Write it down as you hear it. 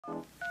Hi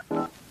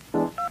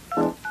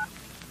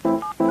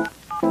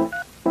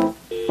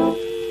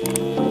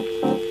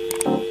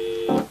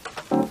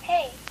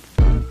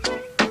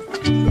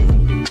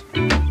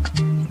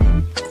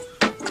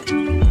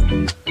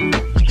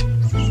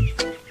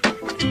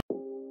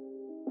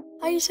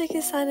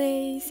Toca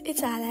Sunnies,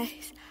 it's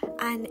Alice,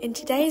 and in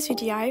today's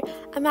video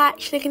I'm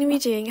actually going to be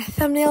doing a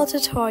thumbnail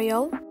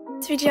tutorial.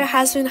 This video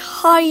has been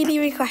highly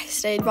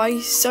requested by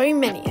so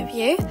many of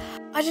you.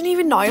 I don't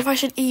even know if I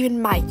should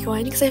even make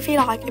one because I feel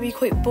like it'd be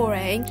quite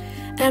boring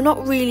and I'm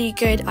not really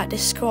good at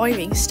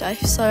describing stuff,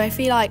 so I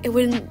feel like it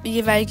wouldn't be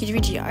a very good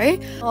video.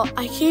 But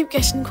I keep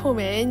getting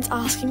comments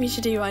asking me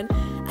to do one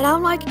and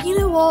I'm like, you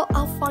know what,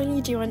 I'll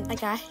finally do one, I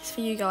guess, for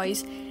you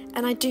guys.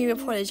 And I do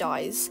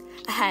apologise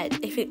ahead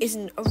if it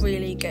isn't a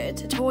really good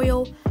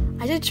tutorial.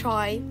 I did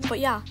try, but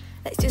yeah,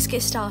 let's just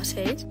get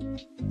started.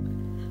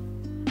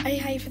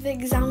 Okay, for the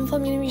example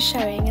I'm going to be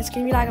showing, it's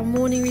going to be like a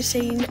morning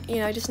routine, you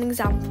know, just an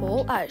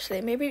example.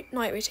 Actually, maybe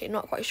night routine,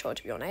 not quite sure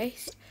to be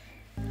honest.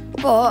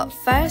 But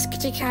first,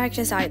 get your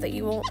characters out that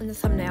you want in the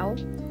thumbnail,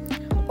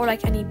 or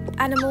like any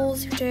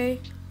animals you do.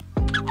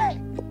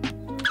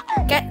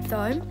 Get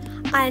them,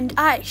 and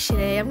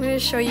actually, I'm going to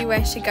show you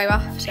where to go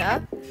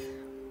after.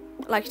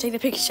 Like take the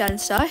picture and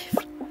stuff.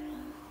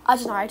 I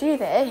don't know, I do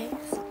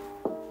this,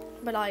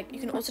 but like you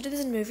can also do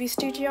this in movie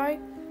studio.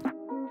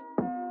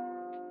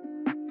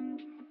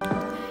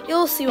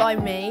 You'll see what I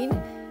mean.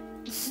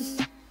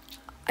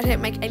 I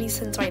don't make any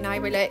sense right now,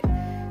 really.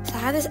 So I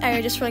have this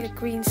area just for like a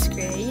green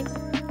screen,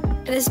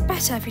 and it's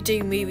better if you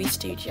do movie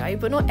studio,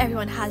 but not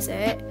everyone has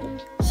it,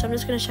 so I'm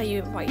just going to show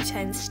you right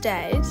here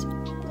instead.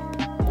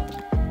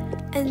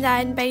 And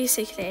then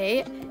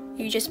basically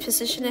you just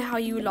position it how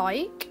you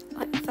like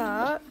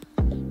that.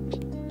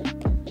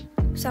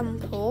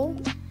 Example,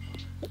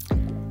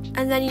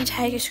 and then you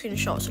take a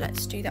screenshot, so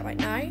let's do that right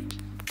now,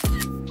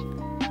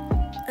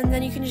 and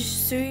then you can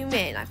just zoom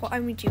in like what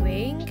I'm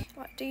doing,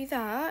 like do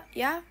that,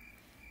 yeah,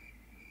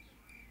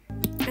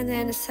 and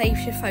then save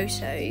your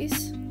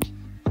photos.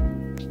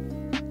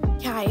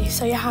 Okay,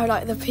 so you have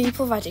like the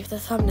people ready for the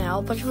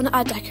thumbnail, but if you want to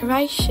add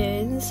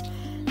decorations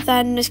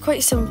then it's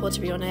quite simple,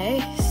 to be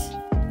honest.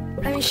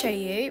 Let me show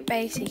you.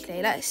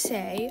 Basically, let's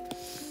say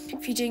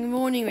if you're doing a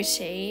morning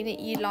routine,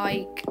 you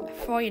like a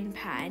frying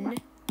pan.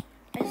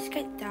 Let's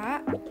get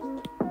that.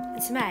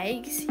 And some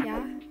eggs,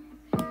 yeah.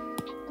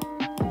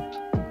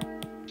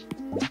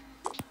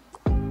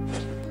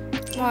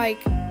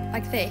 Like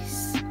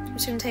this. I'm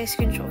just going to take a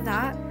screenshot of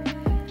that.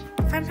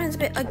 Frying pan's a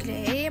bit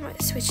ugly. I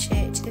might switch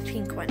it to the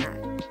pink one now.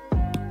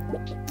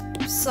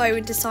 I'm so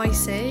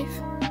indecisive.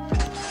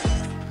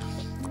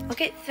 I'll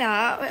get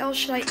that. What else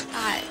should I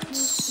add?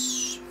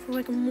 For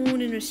like a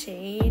morning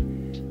routine.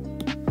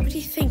 What do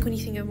you think when you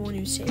think of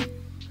morning routine?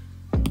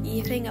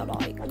 You think of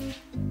like,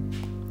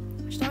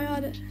 should I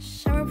add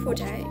shower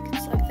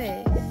products like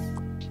this?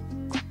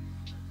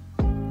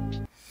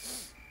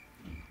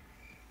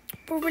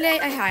 Probably.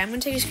 Okay, I'm going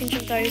to take a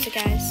screenshot of those, I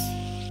guess.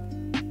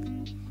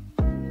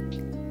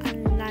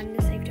 And then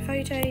save the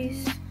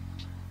photos.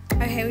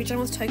 Okay, we're done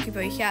with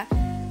𝚃𝙷𝙰𝙽, yeah.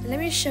 Let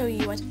me show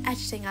you what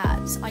editing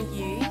apps I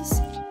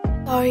use.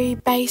 So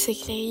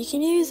basically, you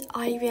can use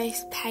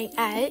ideas Paint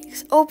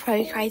X or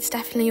Procreate's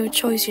definitely your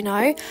choice, you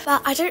know.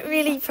 But I don't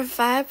really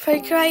prefer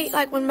Procreate,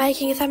 like when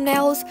making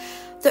thumbnails.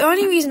 The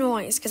only reason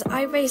why is because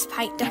ideas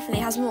Paint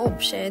definitely has more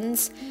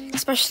options,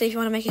 especially if you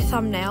want to make a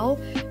thumbnail.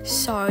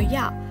 So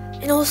yeah,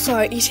 and also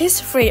it is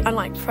free,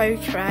 unlike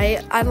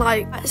Procreate. And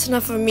like that's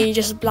enough of me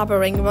just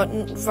blabbering about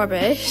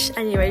rubbish.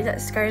 Anyway,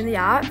 let's go in the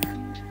app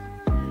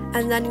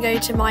and then go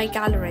to my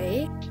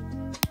gallery.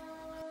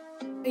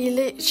 You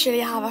literally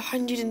have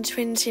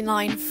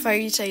 129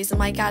 photos in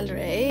my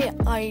gallery.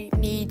 I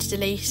need to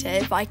delete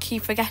it, but I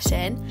keep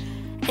forgetting.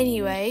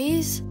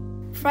 Anyways,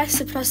 press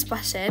the plus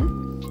button,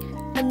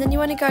 and then you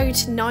want to go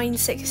to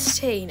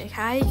 9:16,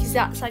 okay? Because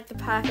that's like the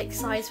perfect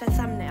size for a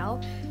thumbnail.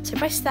 So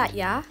press that,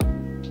 yeah?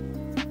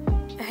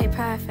 Okay,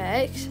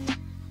 perfect.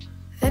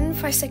 Then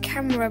press the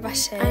camera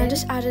button, and I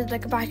just added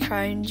like a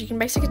background. You can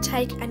basically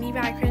take any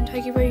background in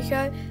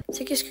𝚃𝙷𝙰𝙽,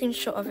 take a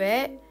screenshot of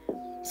it.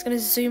 It's going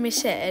to zoom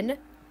it in.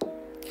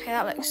 Okay,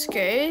 that looks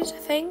good, I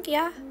think,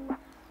 yeah.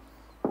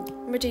 I'm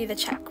going to do the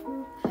check.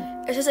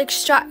 It says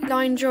extract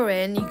line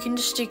drawing. You can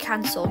just do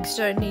cancel because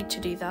you don't need to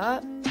do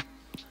that.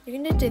 You're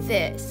going to do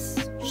this.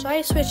 Should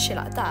I switch it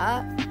like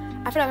that?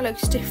 I feel like it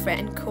looks different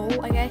and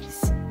cool, I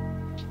guess.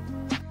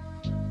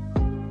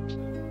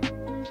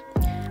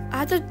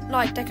 Add the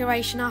like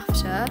decoration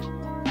after.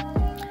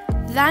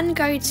 Then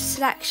go to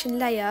selection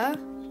layer.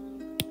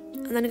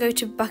 And then go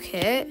to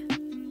bucket.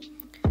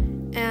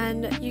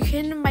 And you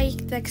can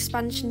make the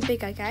expansion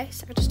big, I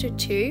guess. I'll just do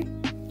 2.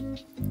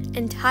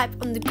 And type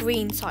on the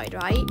green side,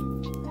 right?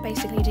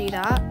 Basically do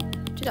that.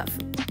 Do that.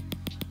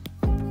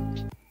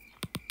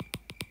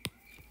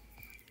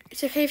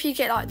 It's okay if you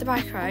get like the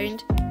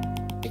background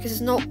because it's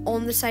not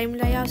on the same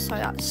layer, so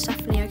that's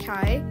definitely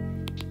okay.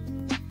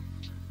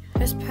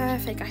 That's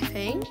perfect, I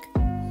think.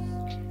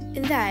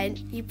 And then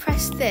you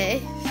press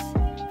this,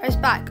 press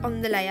back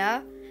on the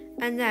layer,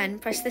 and then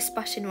press this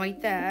button right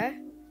there.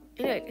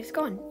 Look, it's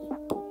gone.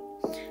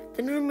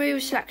 Then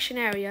remove selection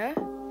area.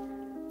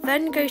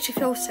 Then go to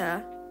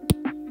filter.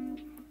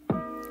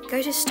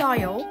 Go to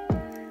style.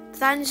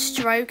 Then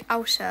stroke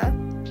outer.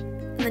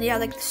 And then you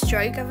have like the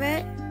stroke of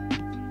it.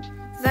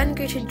 Then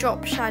go to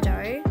drop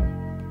shadow.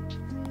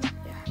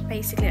 Yeah,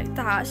 basically like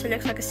that, so it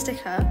looks like a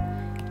sticker.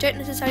 You don't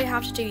necessarily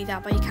have to do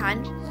that, but you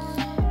can.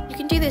 You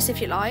can do this if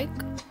you like.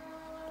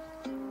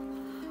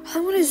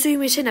 I'm going to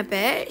zoom it in a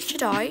bit,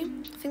 should I? I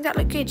think that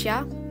looked good, yeah?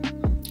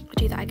 I'll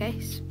do that, I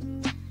guess.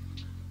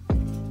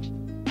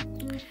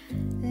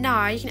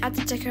 Now you can add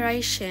the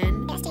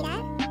decoration. Let's do that.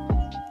 And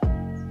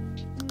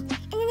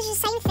then there's the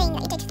same thing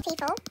that you did for the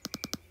people.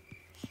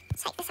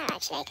 Let's take this out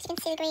actually, because you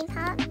can see the green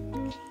part. We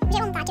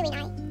don't want that, do we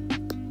now?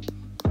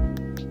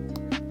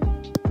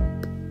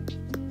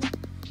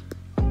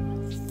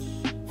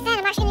 Then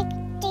I'm actually going to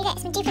do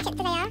this and duplicate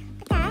the layer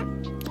with that.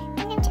 I'm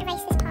going to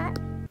erase this part.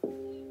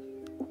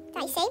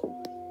 That you see?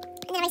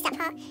 And then erase that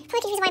part. Probably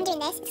the reason why I'm doing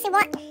this is because I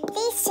want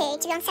these two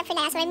to be on separate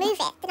layers, so I move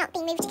it. They're not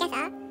being moved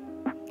together.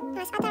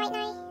 Let's add that right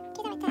now.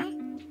 Do that right there.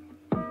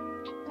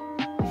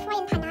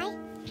 Frying pan now.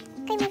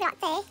 Go move it like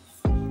this.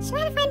 Should I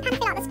have a frying pan? I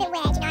feel like that's a bit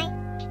weird, you know?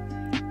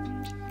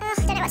 Ugh, I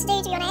don't know what to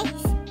be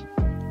honest.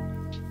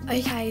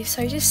 Okay,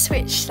 so just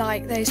switch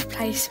like those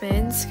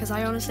placements because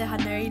I honestly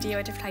had no idea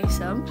where to place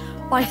them.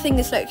 But I think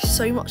this looks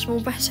so much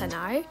more better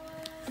now.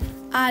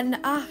 And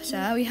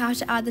after, we have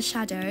to add the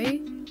shadow.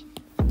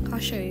 I'll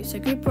show you. So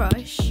go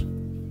brush.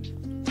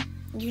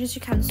 You can just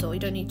do cancel, you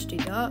don't need to do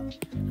that.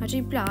 I'll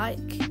do black,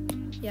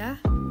 yeah.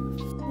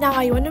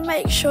 Now you want to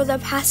make sure the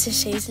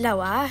opacity is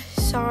lower,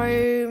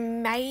 so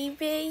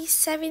maybe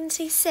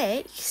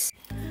 76.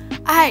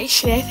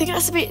 Actually, I think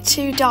that's a bit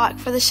too dark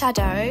for the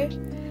shadow.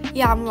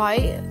 Yeah, I'm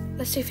right.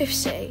 Let's do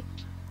 50.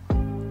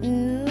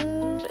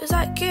 Is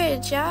that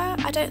good, yeah?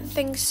 I don't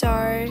think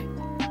so.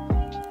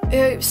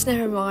 Oops,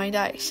 never mind,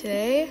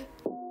 actually. I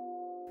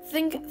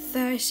think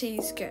 30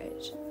 is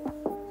good.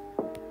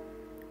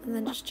 And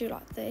then just do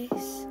like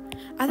this.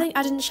 I think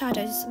adding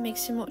shadows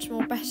makes it much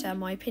more better, in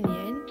my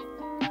opinion.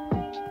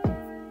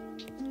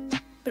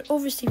 But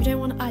obviously, if you don't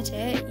want to add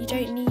it, you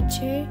don't need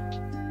to.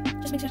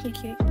 Just makes it really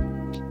cute.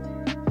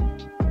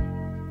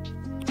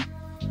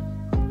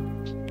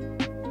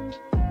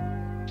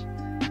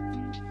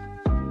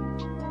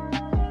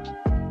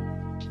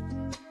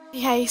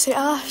 Okay, so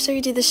after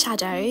we do the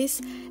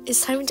shadows,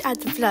 it's time to add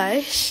the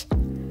blush.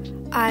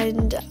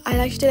 And I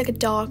like to do like a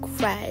dark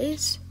red.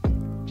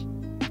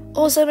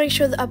 Also make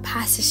sure the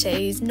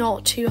opacity is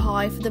not too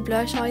high for the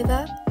blush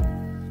either.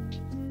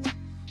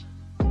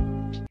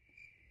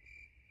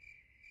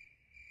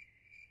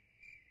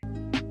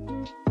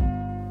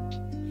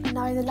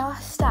 Now the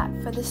last step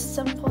for this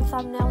simple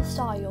thumbnail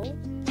style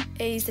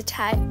is the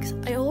text.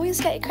 I always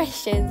get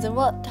questions on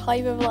what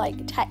type of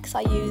like text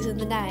I use in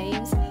the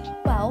names.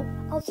 Well,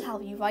 I'll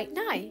tell you right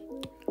now.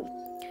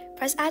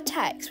 Press add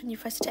text when you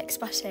press the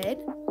text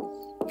button.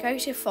 Go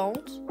to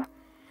font.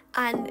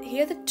 And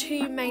here are the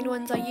two main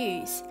ones I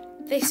use.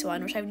 This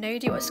one, which I have no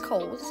idea what it's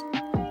called.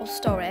 I'll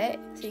store it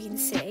so you can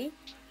see.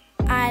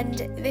 And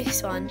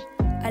this one,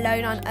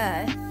 Alone on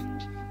Earth.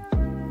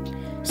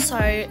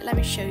 So let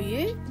me show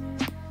you.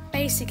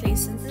 Basically,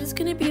 since there's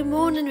going to be a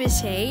morning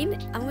routine,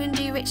 I'm going to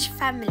do which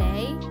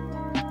family.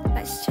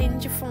 Let's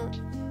change the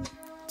font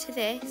to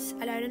this,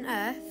 Alone on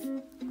Earth.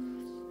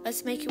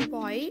 Let's make it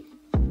white.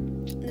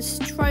 And the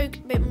stroke a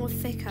bit more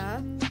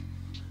thicker.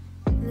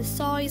 And the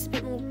size a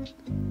bit more...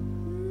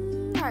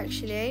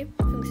 Actually, I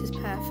think this is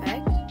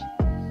perfect.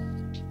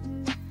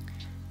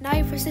 Now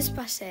you press this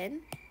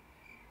button.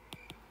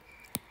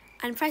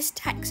 And press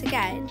text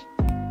again.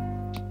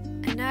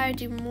 And now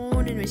do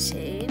morning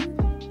routine.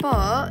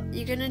 But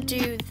you're going to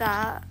do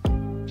that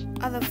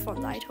other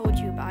font that I told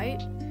you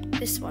about.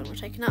 This one,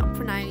 which I cannot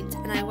pronounce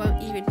and I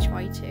won't even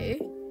try to.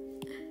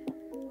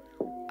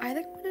 I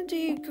think I'm going to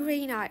do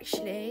green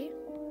actually.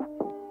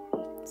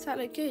 Does that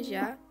look good,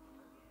 yeah?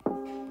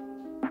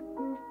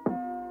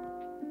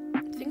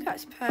 I think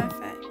that's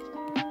perfect.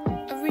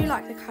 I really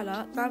like the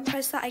colour. Now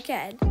press that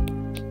again.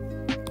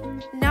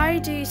 Now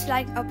do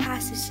select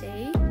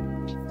opacity.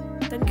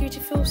 Then go to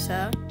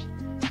filter.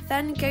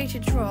 Then go to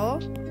draw.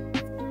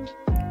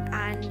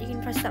 And you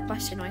can press that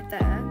button right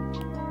there.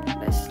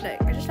 Let's look.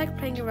 I just like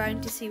playing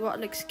around to see what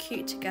looks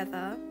cute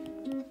together.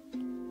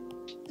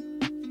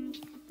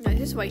 No,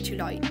 this is way too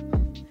light.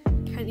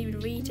 Can't even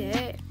read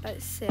it.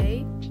 Let's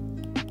see.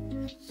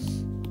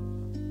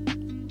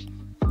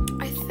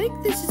 I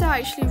think this is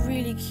actually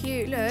really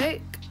cute.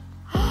 Look.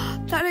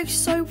 That looks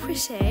so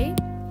pretty.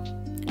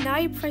 Now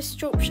you press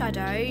drop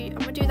shadow. I'm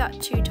going to do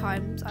that 2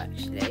 times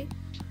actually.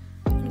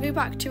 And go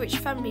back to which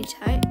family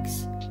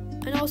text.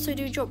 And also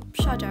do drop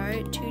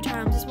shadow 2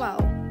 times as well.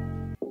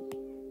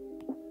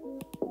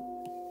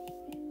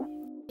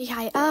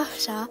 Okay,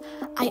 after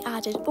I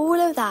added all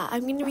of that,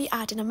 I'm going to be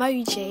adding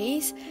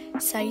emojis.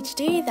 So to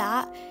do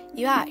that,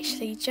 you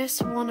actually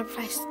just want to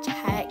press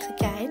text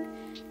again.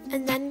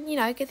 And then, you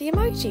know, get the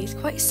emojis.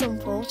 Quite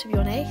simple, to be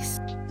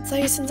honest.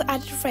 So since I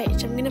added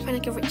rich, I'm going to find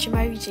like a rich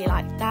emoji,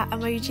 like that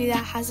emoji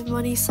that has a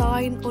money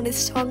sign on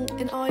his tongue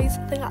and eyes.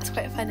 I think that's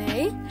quite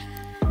funny.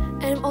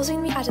 And I'm also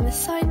going to be adding the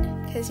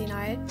sun because, you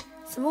know,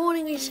 it's a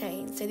morning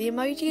routine. So the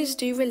emojis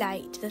do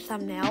relate to the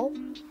thumbnail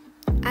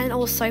and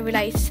also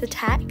relate to the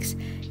text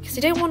because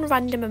you don't want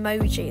random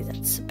emojis.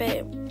 That's a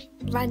bit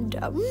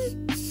random.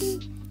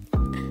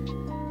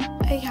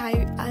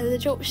 Okay, the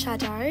drop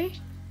shadow.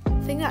 I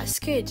think that's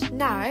good.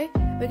 Now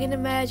we're going to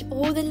merge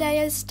all the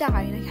layers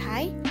down,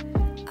 okay?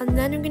 And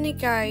then I'm going to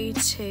go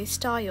to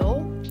style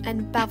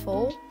and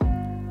bevel.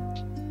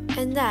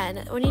 And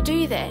then when you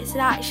do this, it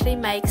actually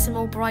makes them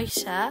all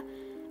brighter.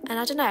 And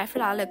I don't know, I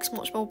feel like it looks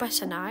much more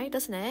better now,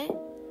 doesn't it?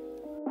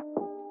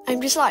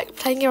 I'm just like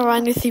playing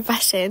around with the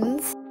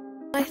buttons.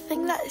 I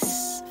think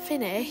that's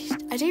finished.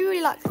 I do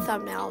really like the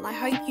thumbnail and I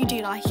hope you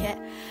do like it.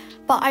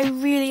 But I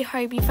really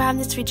hope you found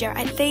this video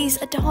at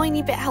least a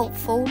tiny bit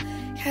helpful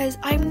because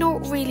I'm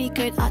not really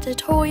good at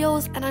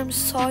tutorials and I'm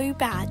so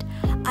bad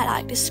at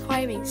like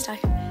describing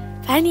stuff.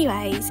 But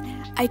anyways,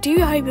 I do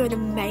hope you have an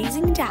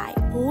amazing day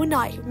all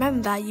night.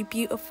 Remember, you're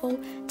beautiful,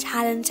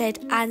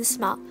 talented and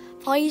smart.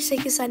 Bye, you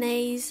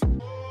Sunnies.